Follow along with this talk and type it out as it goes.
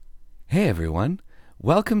Hey everyone,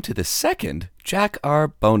 welcome to the second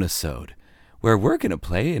JACKRBoneusODE, where we're going to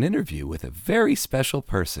play an interview with a very special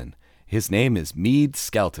person. His name is Meade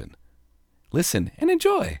Skelton. Listen and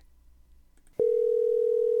enjoy.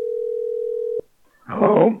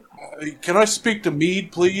 Hello? Can I speak to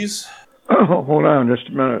Meade, please? Oh, hold on just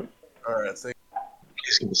a minute. All right, thank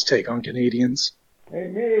He's going to take on Canadians. Hey,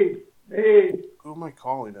 Meade! Who am I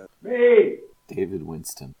calling it? Meade! David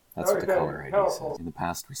Winston. That's what the caller ID says. In the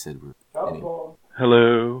past, we said we're... Telephone.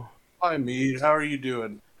 Hello. Hi, Meade. How are you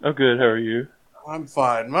doing? I'm good. How are you? I'm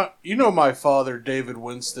fine. You know my father, David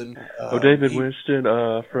Winston. David Winston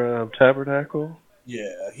from Tabernacle?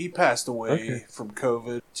 Yeah, he passed away from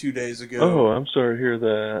COVID 2 days ago. Oh, I'm sorry to hear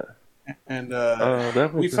that. And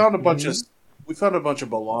we found a bunch of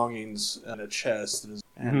belongings in a chest,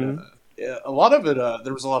 and yeah, a lot of it.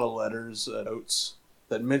 There was a lot of letters, notes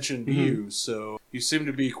that mentioned you. So you seem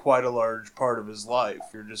to be quite a large part of his life.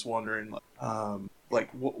 You're just wondering,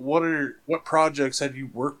 what projects have you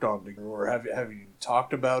worked on together, or have you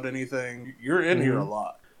talked about anything? You're in here a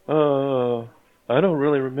lot. I don't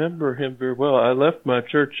really remember him very well. I left my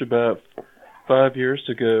church about 5 years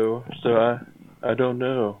ago, so I don't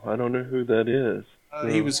know. I don't know who that is.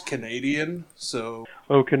 He was Canadian, so...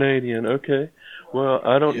 Oh, Canadian, okay. Well,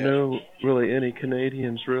 I don't know really any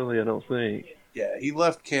Canadians, really, I don't think. Yeah, he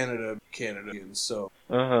left Canada, so...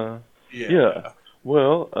 Yeah.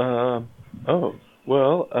 Well,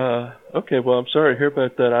 okay, well, I'm sorry to hear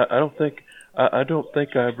about that.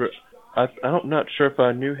 I'm not sure if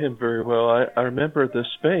I knew him very well. I remember the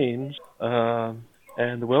Spains,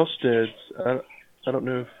 and the Wellsteads. I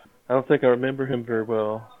don't think I remember him very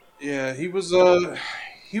well. Yeah, he was a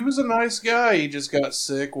nice guy. He just got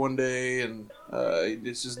sick one day, and it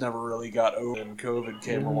just never really got over. And COVID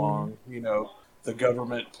came along. You know, the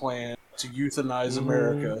government plan to euthanize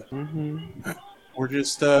America. We're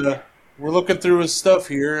just we're looking through his stuff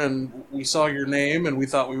here, and we saw your name, and we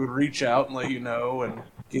thought we would reach out and let you know and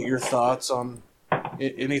get your thoughts on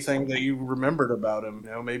anything that you remembered about him.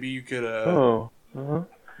 You know, maybe you could. You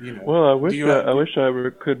know, well, I wish I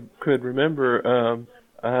could remember.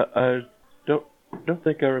 I don't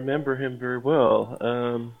think I remember him very well.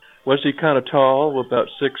 Was he kind of tall, about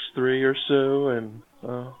 6'3" or so? And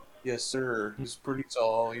yes, sir. He's pretty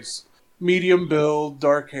tall. He's medium build,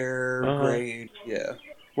 dark hair, gray. Yeah.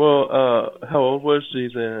 Well, how old was he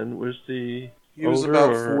then? Was he was older,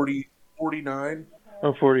 about or? 49.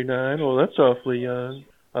 Oh, 49. Well, that's awfully young.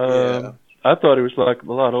 Yeah. I thought he was like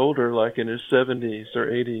a lot older, like in his 70s or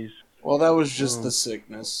 80s. Well, that was just the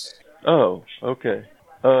sickness. Oh, okay.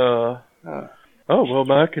 Oh, well,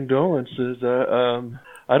 my condolences.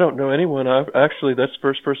 I don't know anyone. Actually, that's the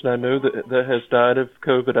first person I know that has died of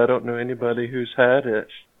COVID. I don't know anybody who's had it.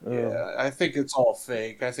 Yeah, I think it's all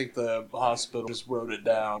fake. I think the hospital just wrote it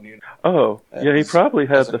down. You know, oh, yeah, he probably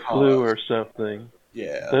had the flu or something.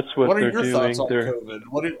 Yeah. That's what they're are your doing. Thoughts on COVID?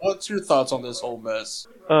 What's your thoughts on this whole mess?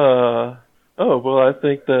 Well, I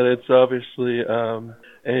think that it's obviously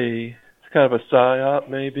it's kind of a psyop,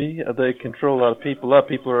 maybe. They control a lot of people. A lot of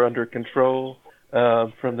people are under control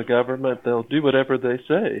from the government. They'll do whatever they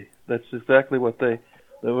say. That's exactly what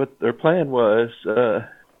their plan was,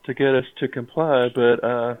 to get us to comply. But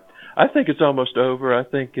I think it's almost over. I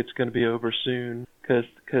think it's going to be over soon because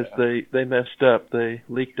they messed up. They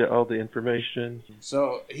leaked all the information.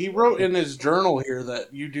 So he wrote in his journal here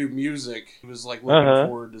that you do music. He was like looking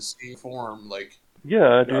forward to seeing form. Like,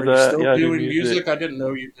 yeah, I do are that. you still yeah, doing I do music. I didn't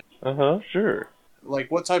know you did. Sure. Like,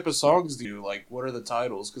 what type of songs do you like? What are the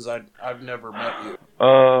titles? Because I've never met you.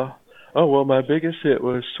 Well, my biggest hit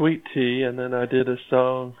was Sweet Tea, and then I did a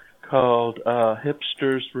song called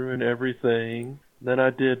Hipsters Ruin Everything. Then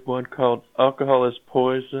I did one called Alcohol is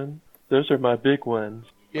Poison. Those are my big ones.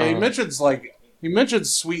 Yeah, he mentioned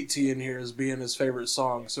Sweet Tea in here as being his favorite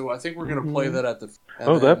song, so I think we're going to play that at the...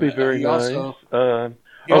 that'd be very nice.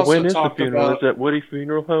 When is the funeral? Is that Woody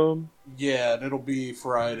Funeral Home? Yeah, and it'll be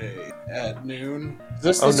Friday at noon. Is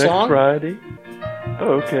this next song? Friday?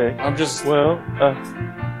 Oh, okay. I'm just... Well,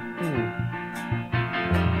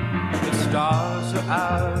 The stars are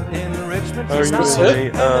out in Richmond. Are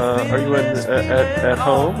you at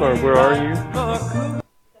home, or where are you?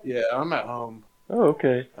 Yeah, I'm at home. Oh,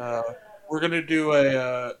 okay. We're going to do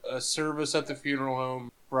a service at the funeral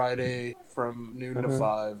home Friday from noon to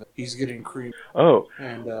 5. He's getting creepy. Oh,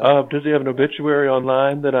 and does he have an obituary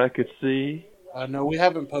online that I could see? No, we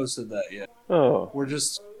haven't posted that yet. Oh. We're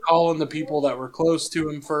just calling the people that were close to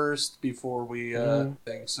him first before we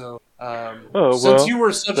think. So, since you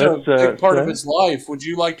were such a big part of his life, would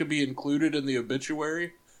you like to be included in the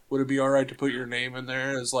obituary? Would it be all right to put your name in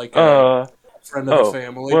there as like a friend of the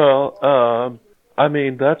family? Well, I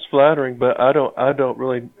mean, that's flattering, but I don't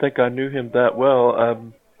really think I knew him that well.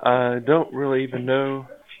 I don't really even know.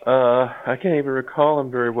 I can't even recall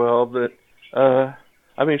him very well. But I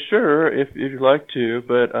mean, sure, if you'd like to,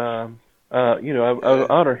 but I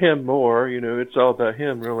honor him more. It's all about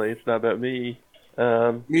him, really. It's not about me.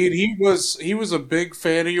 Meade, he was a big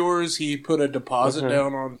fan of yours. He put a deposit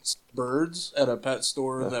down on birds at a pet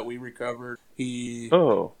store that we recovered. He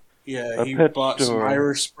bought some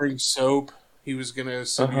Irish Spring soap. He was gonna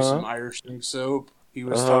send you some Irish Spring soap. He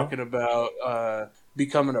was talking about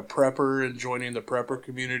becoming a prepper and joining the prepper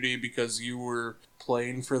community because you were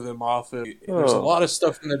playing for them often. There's a lot of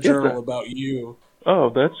stuff in the journal about you.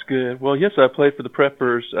 Oh, that's good. Well, yes, I played for the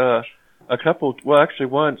preppers.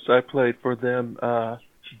 Once I played for them.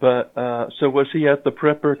 So was he at the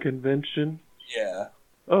prepper convention? Yeah.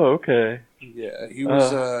 Oh, okay. Yeah, he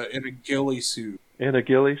was in a ghillie suit. In a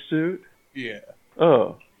ghillie suit? Yeah.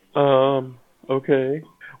 Oh. Okay.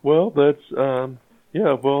 Well, that's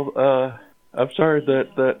I'm sorry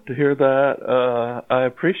to hear that. I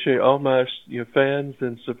appreciate all my fans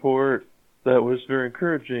and support. That was very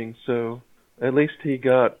encouraging. So at least he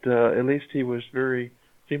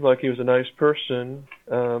seemed like he was a nice person.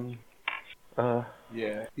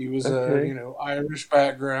 Yeah, he was Irish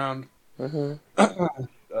background.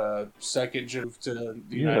 Second generation to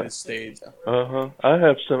the United States. I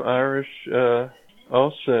have some Irish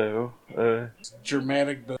also.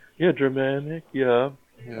 Germanic. Yeah, Germanic. Yeah.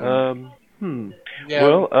 Yeah,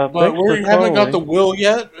 well, but we haven't got the will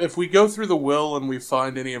yet. If we go through the will and we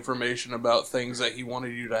find any information about things that he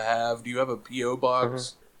wanted you to have, do you have a P.O.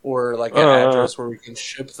 box or like an address where we can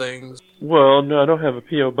ship things? Well, no, I don't have a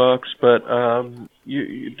P.O. box, but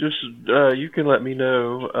you can let me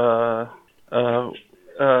know.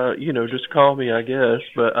 Just call me, I guess.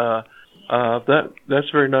 But that's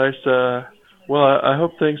very nice. Well, I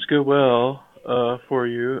hope things go well for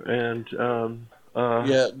you. And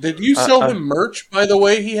did you sell him merch? By the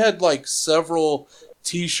way, he had like several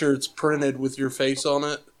T-shirts printed with your face on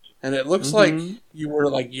it, and it looks like you were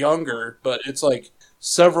like younger, but it's like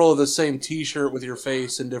several of the same T-shirt with your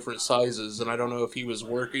face in different sizes. And I don't know if he was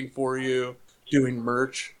working for you doing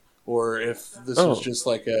merch or if this was just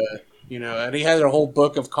like and he had a whole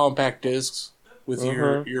book of compact discs with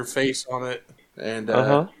your face on it. And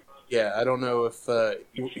I don't know if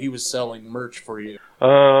he was selling merch for you.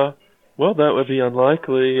 Well, that would be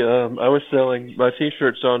unlikely. I was selling my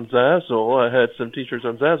T-shirts on Zazzle. I had some T-shirts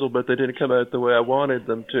on Zazzle, but they didn't come out the way I wanted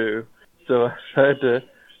them to, so I had to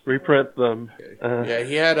reprint them.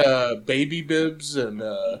 He had baby bibs and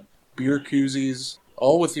beer koozies,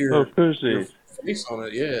 all with your face on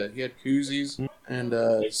it. Yeah, he had koozies and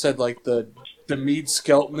said like the Meade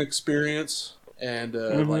Skelton experience and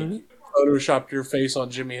like photoshopped your face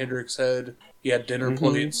on Jimi Hendrix's head. He had dinner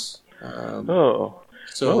plates.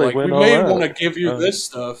 So well, like we may want to give you this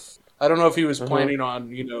stuff. I don't know if he was planning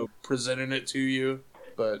on presenting it to you,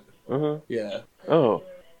 but yeah. Oh,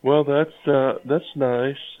 well, that's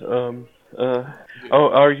nice.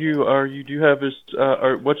 Are you? Do you have his?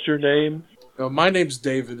 What's your name? No, my name's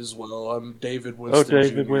David as well. I'm David Winston. Oh,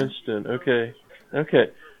 David Jr. Winston.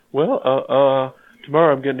 Okay. Well,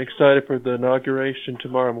 tomorrow I'm getting excited for the inauguration.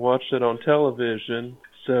 Tomorrow I'm watching it on television,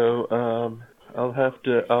 so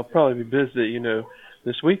I'll probably be busy,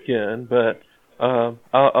 this weekend. But I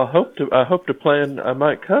hope to plan. I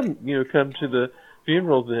might come to the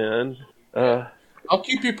funeral then. I'll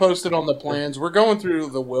keep you posted on the plans. We're going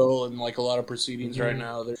through the will and like a lot of proceedings right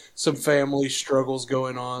now. There's some family struggles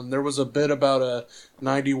going on. There was a bit about a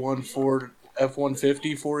 91 Ford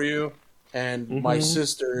F-150 for you, and my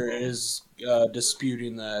sister is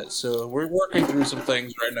disputing that. So we're working through some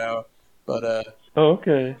things right now. But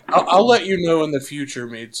okay. I'll let you know in the future,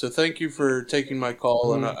 Meade. So thank you for taking my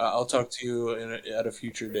call, and I'll talk to you at a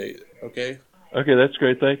future date. Okay? Okay, that's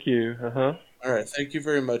great. Thank you. All right. Thank you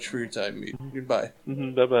very much for your time, Meade. Goodbye.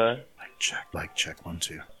 Bye-bye. Mic check 1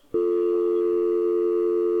 2.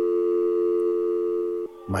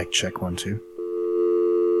 Mic check 1 2.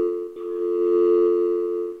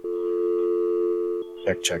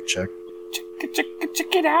 Check. Check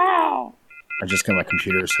it out. I just got my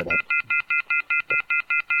computer set up.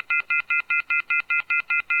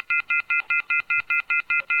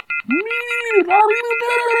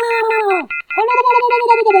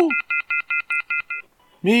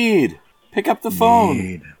 Meade, pick up the phone.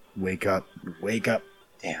 Meade, wake up.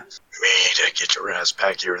 Damn. Meade, get your ass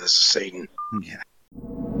back here. This is Satan. Yeah.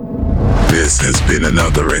 This has been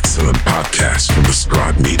another excellent podcast from the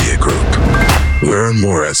Scribe Media Group. Learn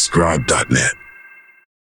more at scribe.net.